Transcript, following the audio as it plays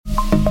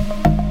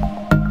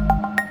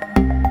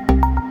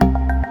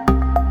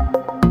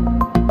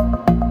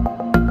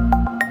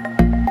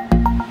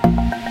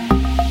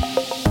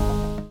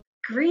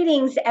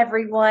Greetings,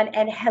 everyone,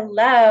 and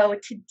hello.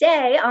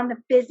 Today on the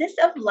Business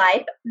of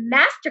Life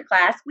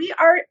Masterclass, we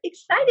are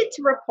excited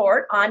to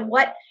report on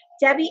what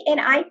Debbie and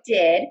I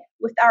did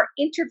with our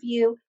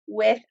interview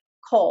with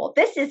Cole.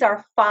 This is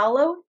our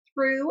follow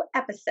through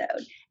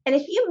episode. And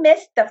if you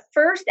missed the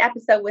first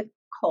episode with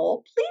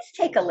Cole, please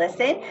take a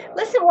listen.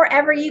 Listen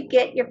wherever you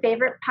get your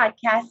favorite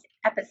podcast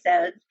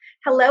episodes.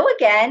 Hello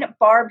again,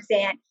 Barb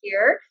Zant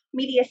here,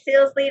 media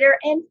sales leader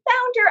and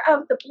founder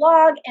of the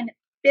blog and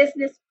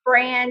business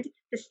brand,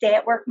 The Stay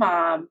at Work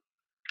Mom.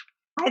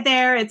 Hi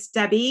there, it's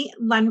Debbie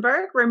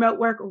Lundberg, remote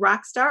work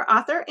rockstar,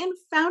 author, and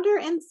founder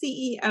and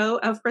CEO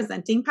of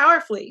Presenting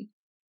Powerfully.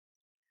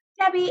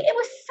 Debbie, it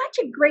was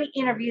such a great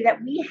interview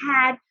that we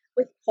had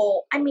with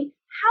Cole. I mean,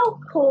 how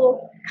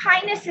cool.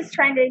 Kindness is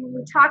trending.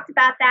 We talked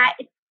about that.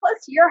 It's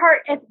close to your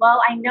heart as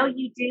well. I know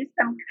you do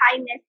some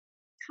kindness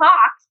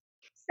talks.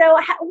 So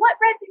what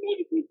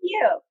resonated with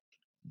you?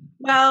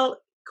 Well,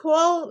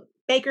 Cole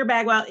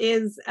Baker-Bagwell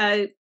is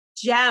a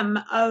gem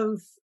of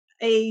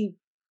a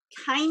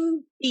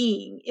kind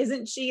being,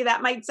 isn't she?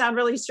 That might sound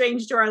really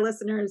strange to our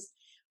listeners.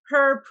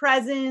 Her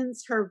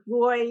presence, her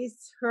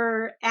voice,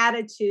 her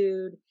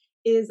attitude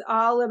is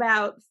all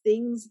about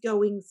things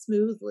going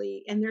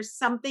smoothly. And there's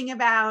something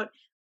about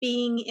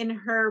being in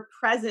her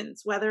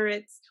presence, whether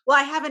it's, well,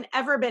 I haven't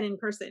ever been in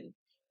person,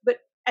 but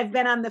I've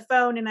been on the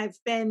phone and I've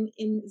been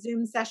in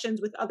Zoom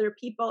sessions with other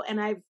people and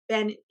I've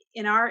been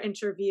in our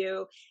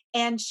interview.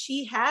 And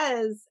she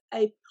has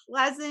a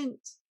pleasant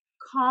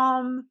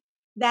calm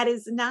that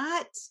is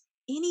not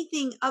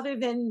anything other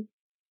than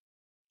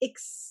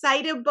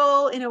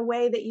excitable in a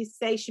way that you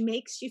say. She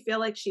makes you feel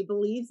like she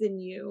believes in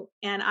you.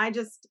 And I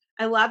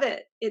love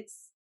it.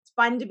 It's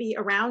fun to be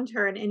around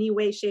her in any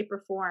way, shape,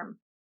 or form.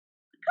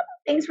 A couple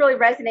of things really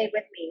resonate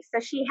with me. So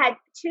she had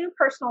two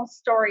personal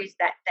stories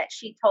that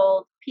she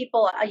told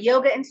people, a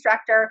yoga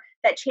instructor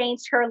that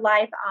changed her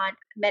life on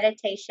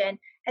meditation.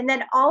 And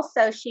then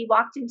also she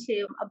walked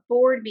into a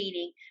board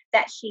meeting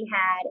that she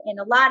had, and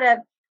a lot of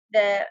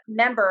the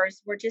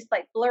members were just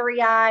like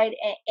blurry-eyed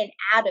and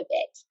out of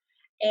it.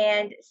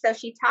 And so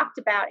she talked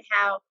about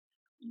how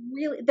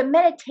really the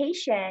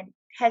meditation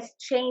has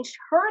changed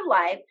her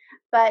life,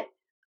 but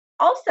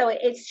also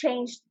it's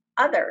changed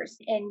others.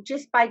 And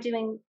just by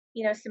doing,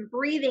 some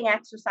breathing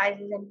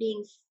exercises and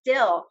being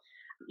still,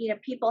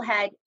 people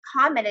had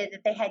commented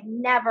that they had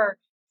never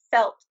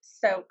felt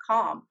so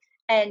calm.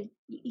 And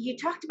you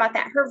talked about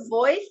that. Her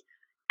voice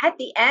at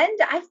the end,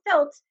 I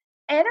felt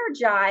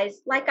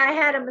energized, like I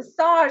had a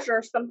massage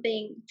or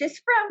something, just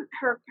from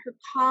her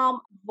calm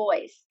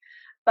voice.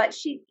 But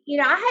she,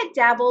 I had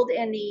dabbled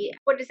in the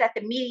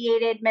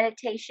mediated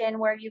meditation,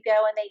 where you go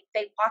and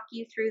they walk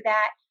you through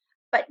that,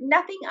 but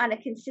nothing on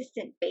a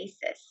consistent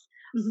basis.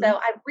 Mm-hmm. So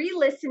I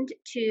re-listened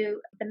to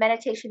the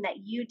meditation that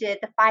you did,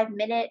 the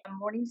 5-minute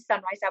morning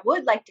sunrise. I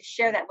would like to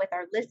share that with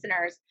our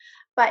listeners.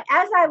 But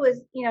as I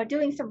was,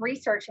 doing some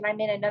research, and I'm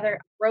in another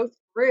growth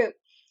group,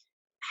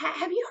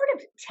 have you heard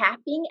of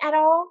tapping at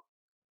all?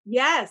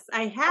 Yes,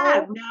 I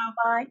have. Oh, now,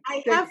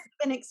 I have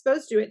been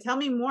exposed to it. Tell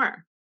me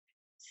more.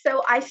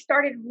 So I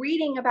started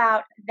reading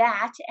about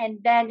that. And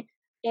then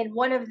in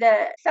one of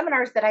the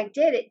seminars that I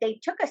did,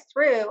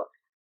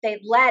 they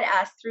led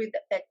us through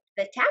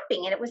the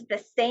tapping, and it was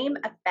the same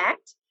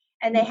effect.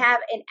 And they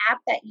have an app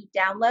that you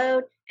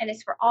download, and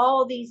it's for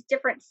all these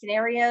different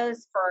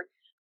scenarios for,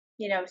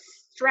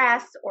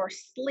 stress or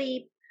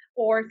sleep,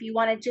 or if you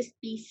want to just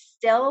be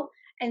still.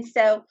 And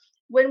so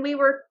when we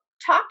were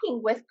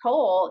talking with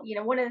Cole,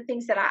 one of the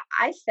things that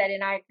I said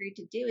and I agreed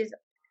to do is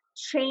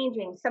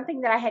changing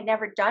something that I had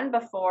never done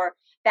before,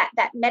 that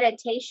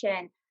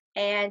meditation.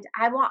 And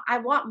I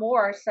want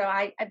more. So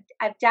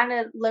I've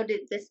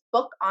downloaded this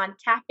book on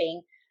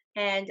tapping,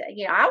 and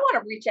I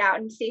want to reach out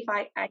and see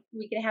if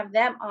we can have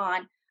them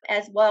on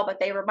as well. But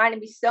they reminded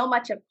me so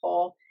much of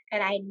Cole,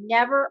 and I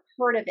never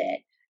heard of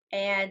it.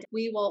 And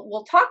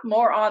we'll talk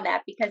more on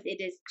that because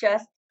it is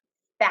just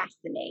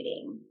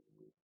fascinating.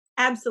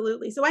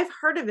 Absolutely. So I've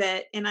heard of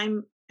it, and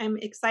I'm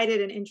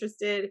excited and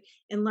interested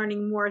in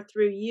learning more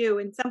through you.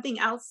 And something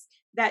else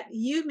that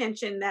you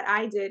mentioned that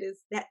I did is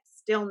that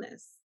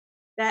stillness,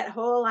 that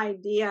whole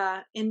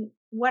idea. And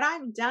what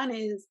I've done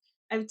is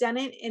I've done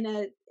it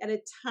at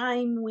a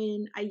time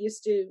when I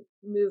used to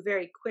move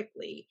very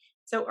quickly.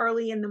 So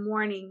early in the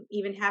morning,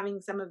 even having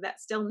some of that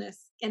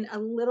stillness and a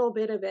little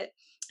bit of it.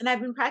 And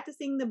I've been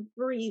practicing the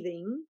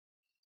breathing,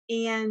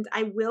 and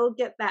I will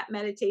get that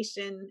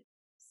meditation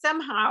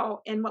somehow.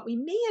 And what we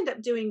may end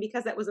up doing,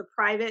 because that was a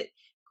private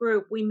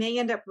group, we may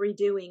end up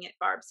redoing it,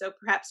 Barb. So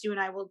perhaps you and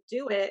I will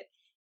do it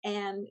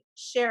and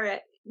share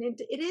it.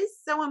 It is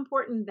so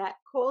important that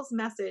Cole's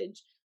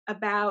message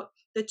about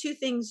the two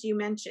things you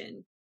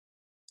mentioned,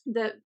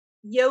 the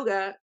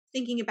yoga,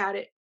 thinking about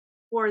it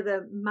for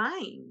the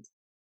mind.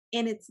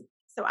 And it's,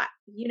 so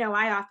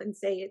I often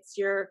say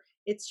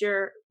it's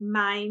your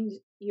mind,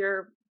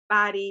 your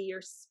body,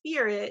 your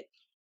spirit,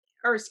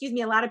 or excuse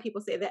me, a lot of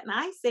people say that. And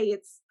I say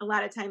it's a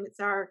lot of time it's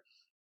our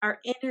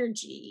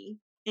energy,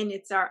 and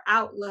it's our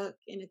outlook,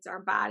 and it's our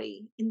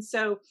body. And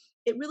so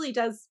it really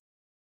does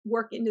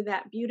work into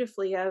that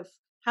beautifully of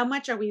how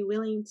much are we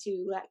willing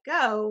to let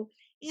go.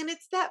 And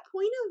it's that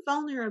point of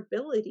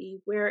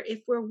vulnerability where if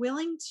we're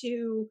willing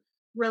to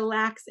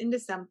relax into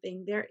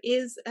something, there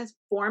is a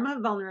form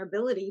of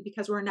vulnerability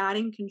because we're not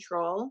in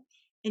control,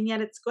 and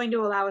yet it's going to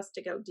allow us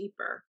to go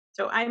deeper.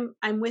 So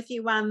I'm with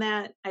you on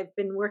that. I've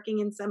been working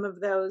in some of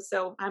those.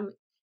 So I'm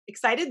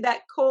excited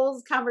that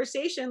Cole's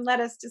conversation led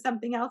us to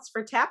something else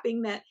for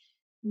tapping that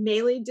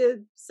may lead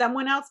to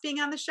someone else being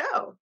on the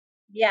show.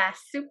 Yeah,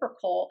 super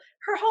cool.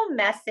 Her whole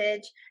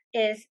message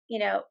is,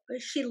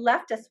 she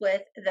left us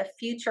with the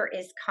future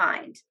is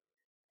kind.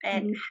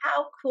 And Mhm.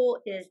 how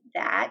cool is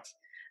that?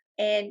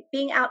 And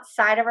being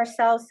outside of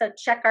ourselves. So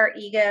check our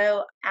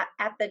ego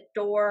at the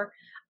door.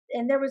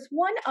 And there was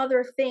one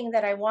other thing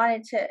that I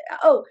wanted to,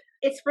 oh,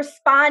 it's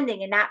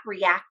responding and not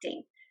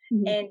reacting.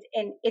 Mhm.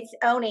 And it's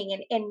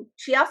owning. And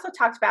she also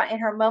talked about in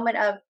her moment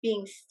of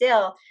being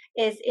still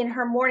is in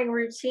her morning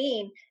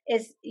routine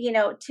is,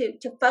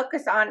 to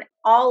focus on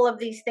all of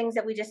these things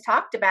that we just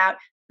talked about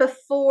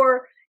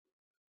before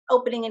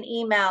opening an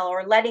email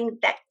or letting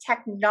that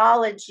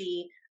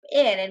technology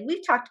in. And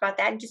we've talked about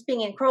that and just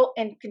being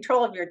in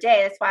control of your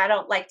day. That's why I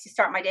don't like to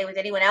start my day with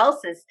anyone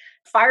else's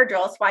fire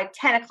drill. That's why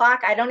 10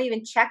 o'clock, I don't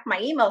even check my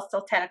emails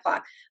till 10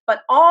 o'clock.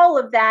 But all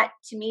of that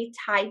to me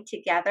tied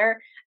together.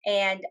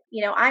 And,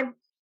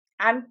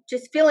 I'm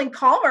just feeling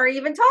calmer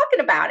even talking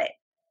about it.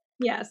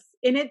 Yes.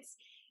 And it's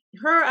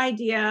her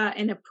idea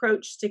and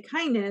approach to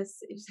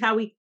kindness is how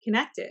we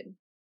connected.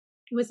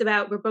 It was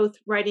about we're both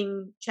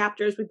writing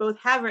chapters. We both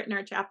have written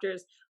our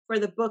chapters for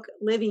the book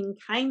Living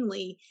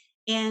Kindly.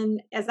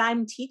 And as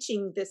I'm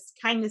teaching this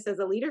kindness as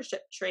a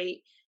leadership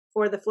trait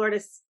for the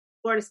Florida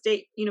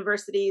State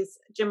University's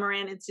Jim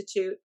Moran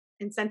Institute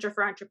and Center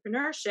for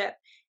Entrepreneurship,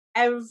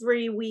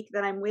 every week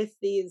that I'm with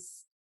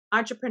these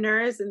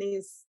entrepreneurs and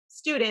these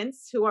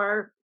students who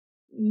are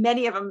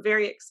many of them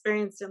very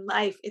experienced in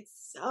life,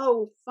 it's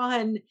so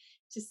fun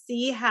to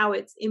see how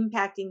it's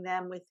impacting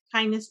them with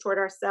kindness toward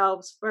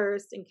ourselves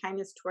first and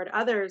kindness toward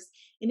others.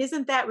 And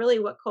isn't that really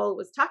what Cole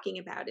was talking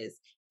about is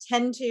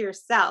tend to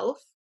yourself.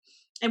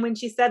 And when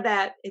she said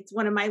that, it's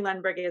one of my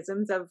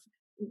Lundbergisms of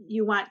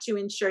you want to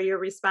ensure you're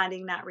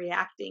responding, not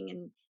reacting.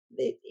 And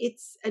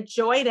it's a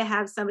joy to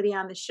have somebody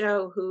on the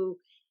show who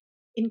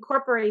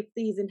incorporates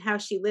these in how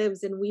she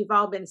lives. And we've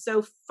all been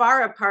so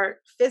far apart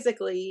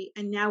physically,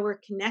 and now we're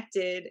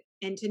connected.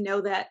 And to know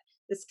that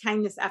this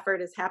kindness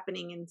effort is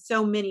happening in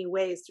so many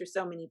ways through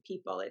so many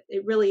people,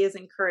 it really is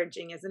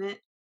encouraging, isn't it?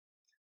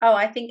 Oh,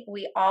 I think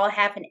we all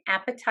have an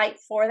appetite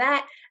for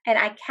that. And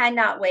I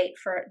cannot wait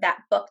for that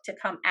book to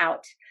come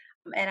out.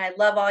 And I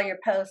love all your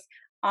posts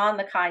on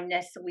the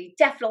kindness. So we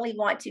definitely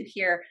want to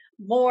hear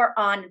more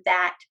on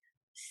that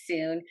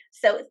soon.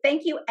 So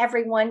thank you,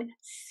 everyone.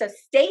 So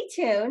stay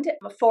tuned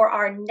for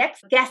our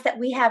next guest that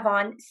we have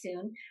on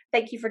soon.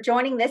 Thank you for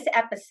joining this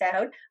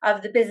episode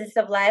of the Business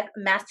of Life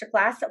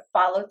Masterclass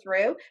Follow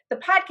Through, the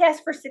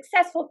podcast for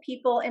successful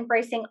people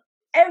embracing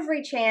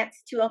every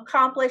chance to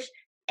accomplish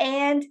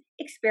and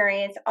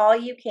experience all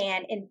you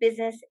can in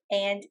business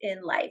and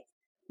in life.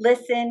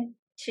 Listen,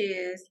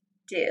 choose,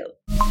 do.